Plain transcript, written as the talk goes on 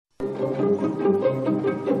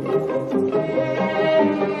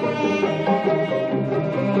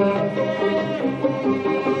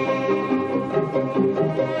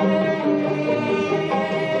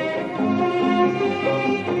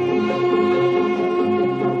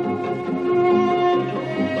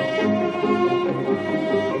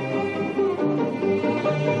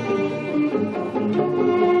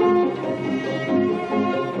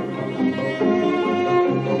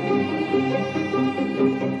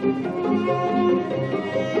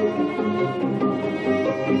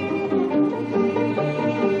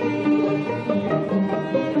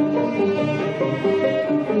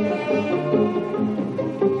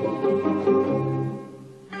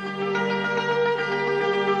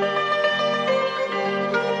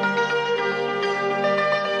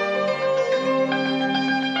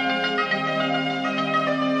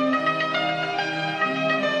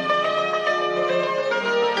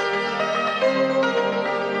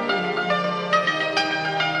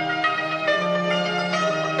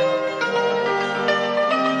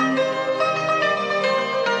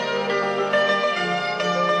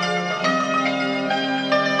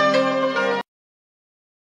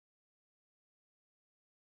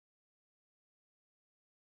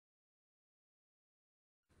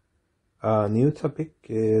New topic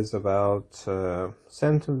is about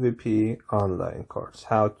Centum VP online course,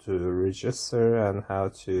 how to register and how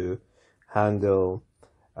to handle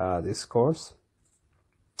this course.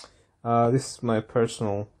 This is my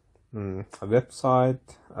personal website.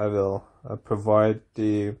 I will provide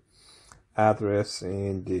the address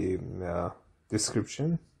in the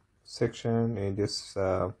description section in this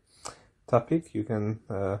topic. You can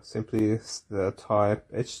simply type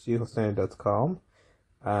hthoseini.com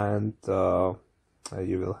and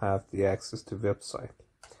you will have the access to website.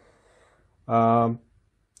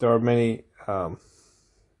 There are many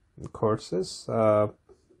courses.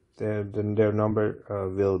 Their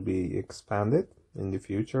number will be expanded in the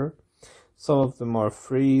future. Some of them are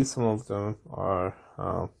free, some of them are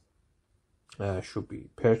should be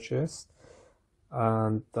purchased.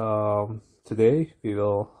 And today we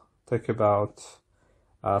will talk about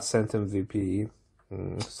Centum VP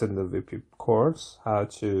course, how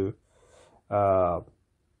to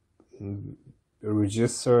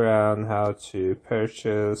register and how to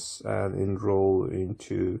purchase and enroll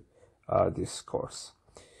into this course.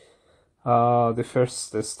 The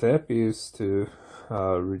first step is to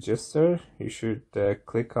register. You should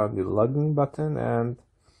click on the login button and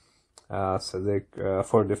select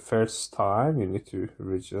for the first time you need to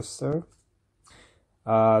register.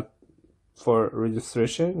 For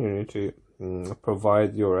registration you need to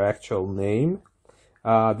provide your actual name.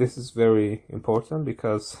 This is very important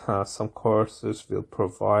because some courses will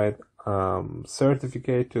provide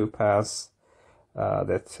certificate to pass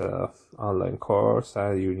that online course,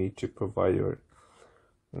 and you need to provide your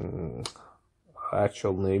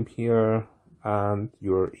actual name here, and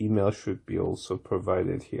your email should be also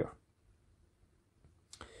provided here.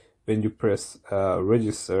 When you press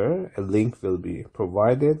register, a link will be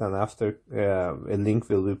provided, and after a link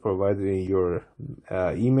will be provided in your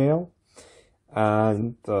email,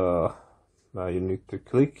 and you need to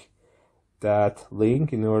click that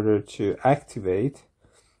link in order to activate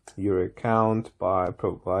your account by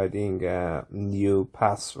providing a new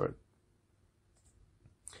password.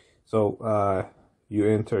 So you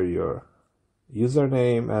enter your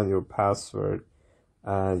username and your password,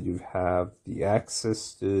 and you have the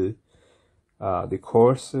access to the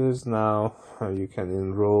courses. Now you can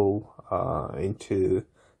enroll into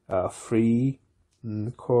free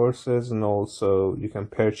courses, and also you can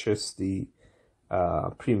purchase the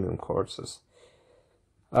premium courses.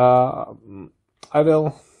 I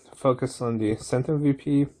will focus on the Centum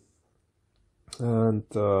VP, and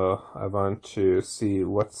I want to see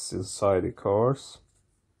what's inside the course.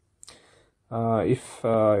 If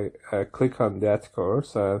I click on that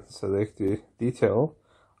course and select the detail,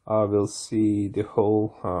 I will see the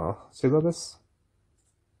whole syllabus,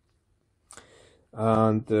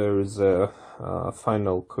 and there is a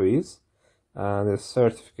final quiz and a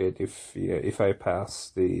certificate if I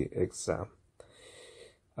pass the exam.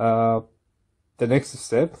 The next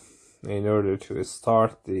step in order to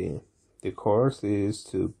start the course is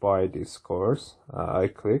to buy this course. I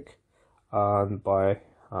click on buy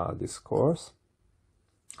this course.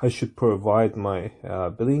 I should provide my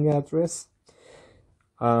billing address,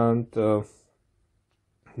 and the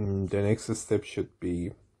next step should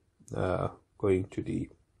be going to the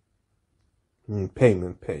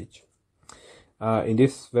payment page. In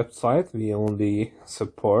this website we only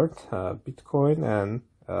support Bitcoin and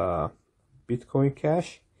Bitcoin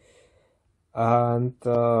Cash, And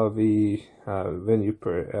when you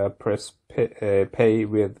press pay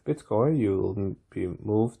with Bitcoin, you will be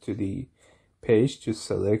moved to the page to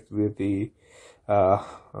select with the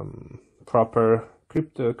proper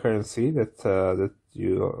cryptocurrency that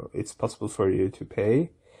it's possible for you to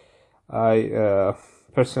pay. I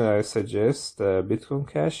personally suggest Bitcoin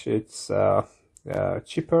Cash. It's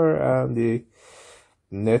cheaper, and the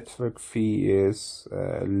network fee is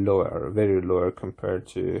lower, very lower compared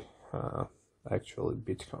to actually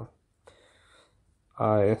Bitcoin.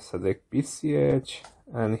 I select BCH,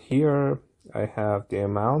 and here I have the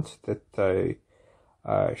amount that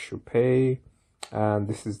I should pay, and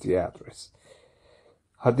this is the address.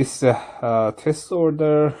 This test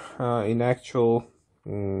order in actual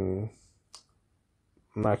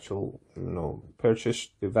purchase,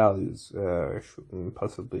 the values should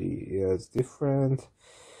possibly is different.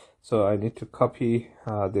 So I need to copy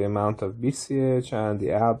the amount of BCH and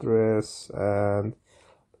the address, and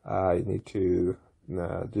I need to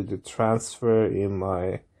do the transfer in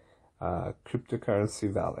my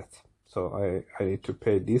cryptocurrency wallet. So I need to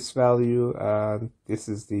pay this value, and this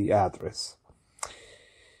is the address.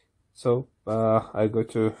 So I go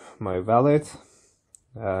to my wallet,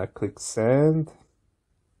 click send.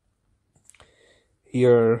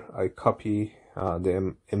 Here I copy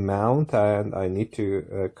the amount, and I need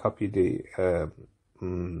to copy the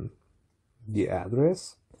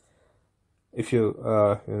address. If you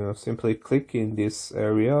simply click in this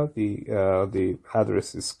area, the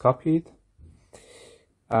address is copied,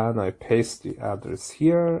 and I paste the address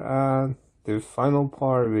here, and the final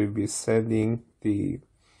part will be sending the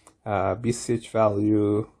BCH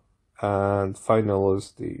value, and final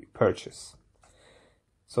is the purchase.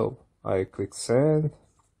 So I click send,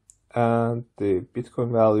 and the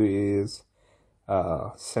Bitcoin value is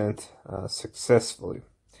sent successfully.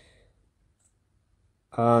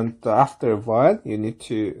 And after a while, you need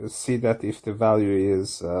to see that if the value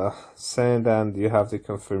is sent and you have the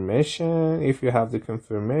confirmation. If you have the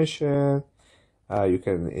confirmation, you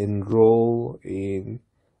can enroll in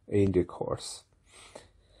the course.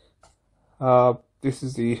 This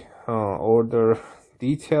is the order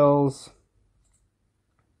details,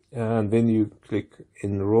 and when you click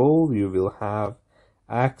enroll, you will have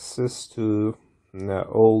access to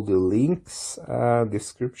all the links and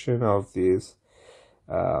description of this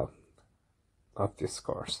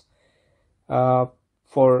course.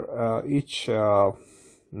 For each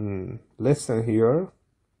lesson here,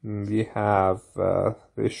 we have a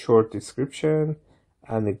short description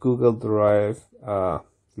and a Google Drive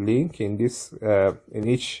link in this in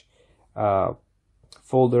each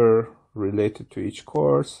folder related to each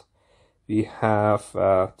course. We have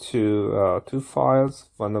two files.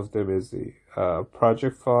 One of them is the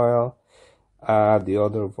project file, and the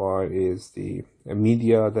other one is the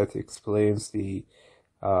media that explains the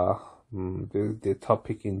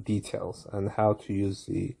topic in details and how to use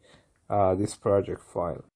this project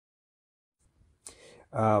file.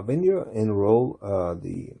 When you enroll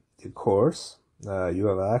the course, you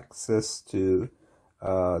have access to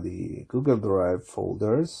the Google Drive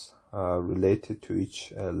folders related to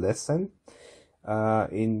each lesson.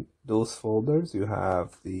 In those folders, you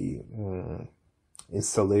have the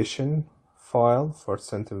installation file for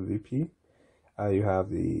Centum VP. You have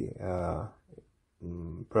the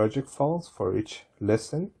project files for each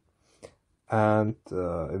lesson, and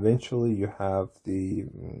eventually you have the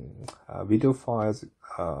video files.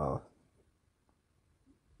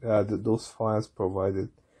 Those files provided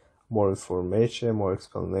more information, more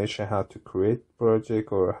explanation how to create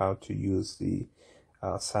project or how to use the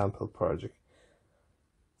sample project.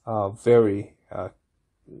 Very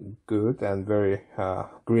good and very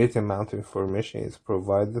great amount of information is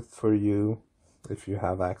provided for you if you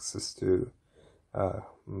have access to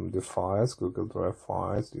the files, Google Drive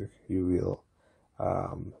files. You will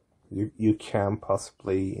you can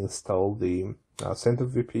possibly install the Centum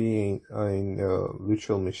VP in a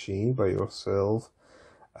virtual machine by yourself,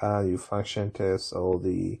 and you function test all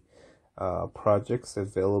the projects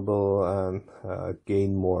available and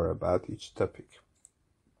gain more about each topic.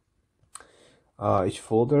 Each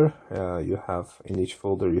folder in each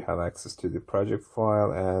folder you have access to the project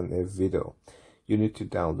file and a video. You need to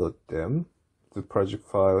download them. The project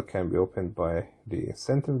file can be opened by the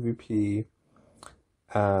Centum VP,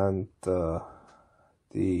 and the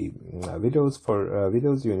videos, for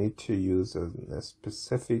videos you need to use a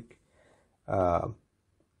specific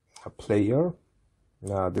player.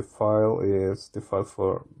 The file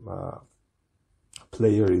for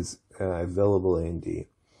player is available in the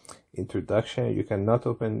introduction. You cannot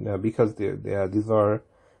open because these are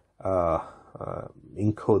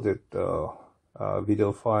encoded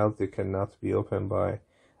video files. They cannot be opened by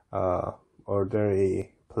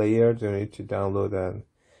ordinary player. You need to download and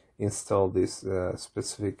install this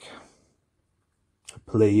specific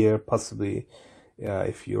player. Possibly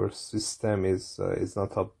if your system is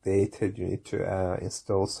not updated, you need to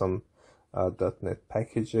install some .NET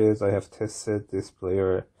packages. I have tested this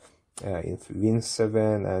player in Win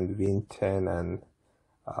 7 and Win 10, and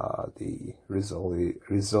the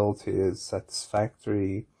result is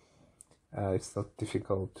satisfactory. It's not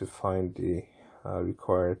difficult to find the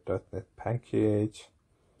required .NET package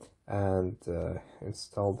and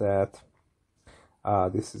install that.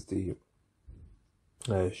 This is the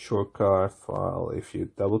shortcut file. If you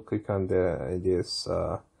double click on this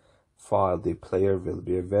file, the player will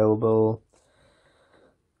be available.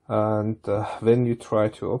 And when you try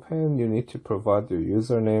to open, you need to provide your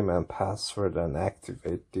username and password and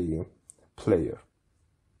activate the player.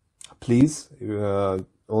 Please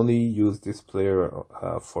only use this player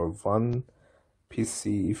for one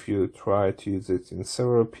PC. If you try to use it in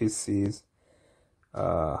several PCs,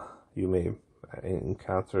 you may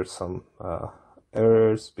encounter some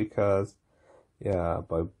errors, because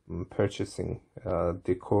by purchasing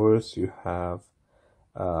the course, you have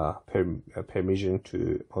permission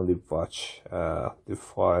to only watch the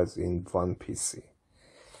files in one PC.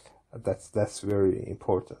 That's very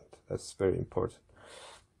important. That's very important.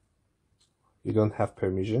 You don't have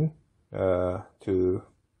permission to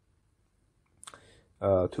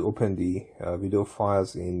open the video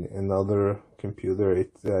files in another computer.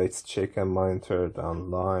 It's checked and monitored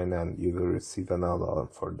online, and you will receive an alarm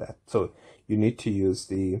for that. So you need to use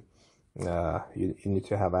the you need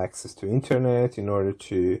to have access to internet in order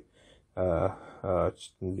to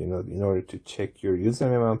in order to check your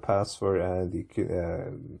username and password and the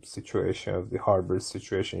situation of the hardware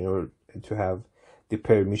situation, in order to have the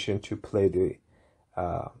permission to play the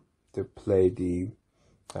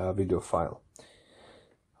video file.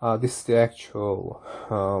 This is the actual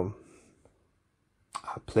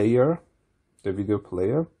player, the video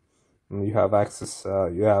player. You have access,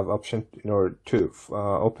 you have option in order to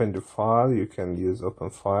open the file. You can use open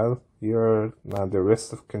file here. Now the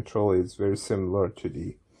rest of control is very similar to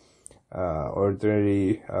the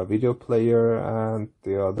ordinary video player, and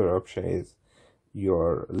the other option is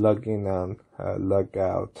your login and log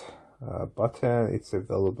out button. It's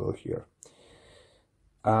available here.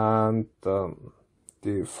 And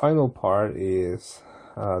the final part is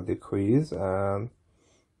the quiz and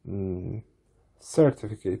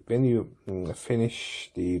certificate. When you finish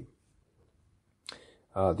the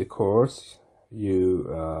course, you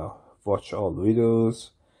watch all the videos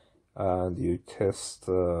and you test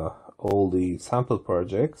all the sample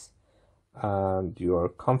projects, and you are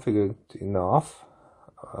confident enough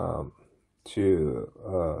to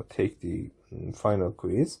take the final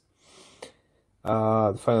quiz.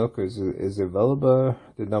 The final quiz is available.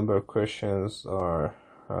 The number of questions are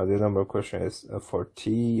is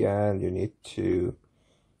 40, and you need to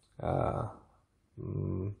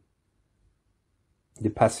the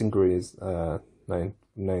passing grade is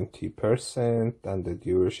 90%, and the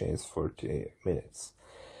duration is 40 minutes.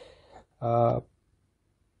 I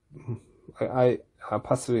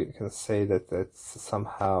possibly can say that that's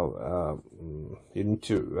somehow you need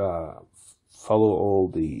to follow all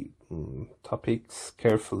the topics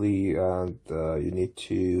carefully, and you need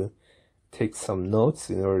to take some notes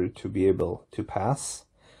in order to be able to pass.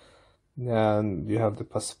 And you have the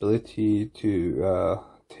possibility to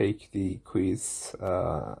take the quiz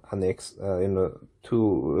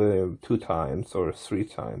two times or three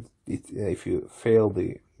times. If you fail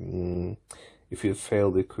the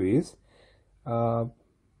quiz,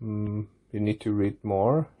 you need to read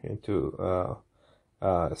more, into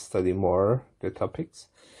study more the topics,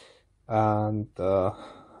 and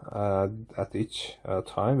at each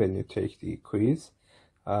time when you take the quiz,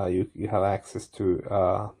 you have access to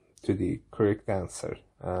the correct answer.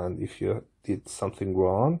 And if you did something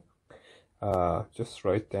wrong, just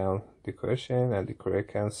write down the question and the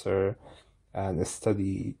correct answer and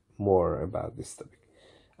study more about this topic.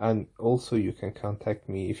 And also you can contact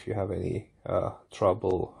me if you have any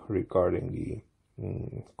trouble regarding the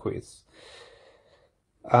quiz.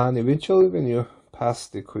 And eventually, when you pass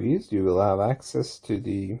the quiz, you will have access to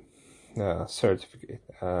the certificate.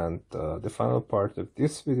 And the final part of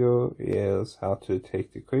this video is how to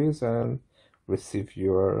take the quiz and receive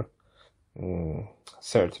your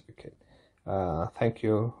certificate. Thank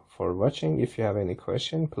you for watching. If you have any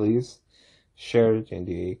question, please share it in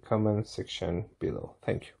the comment section below.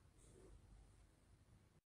 Thank you.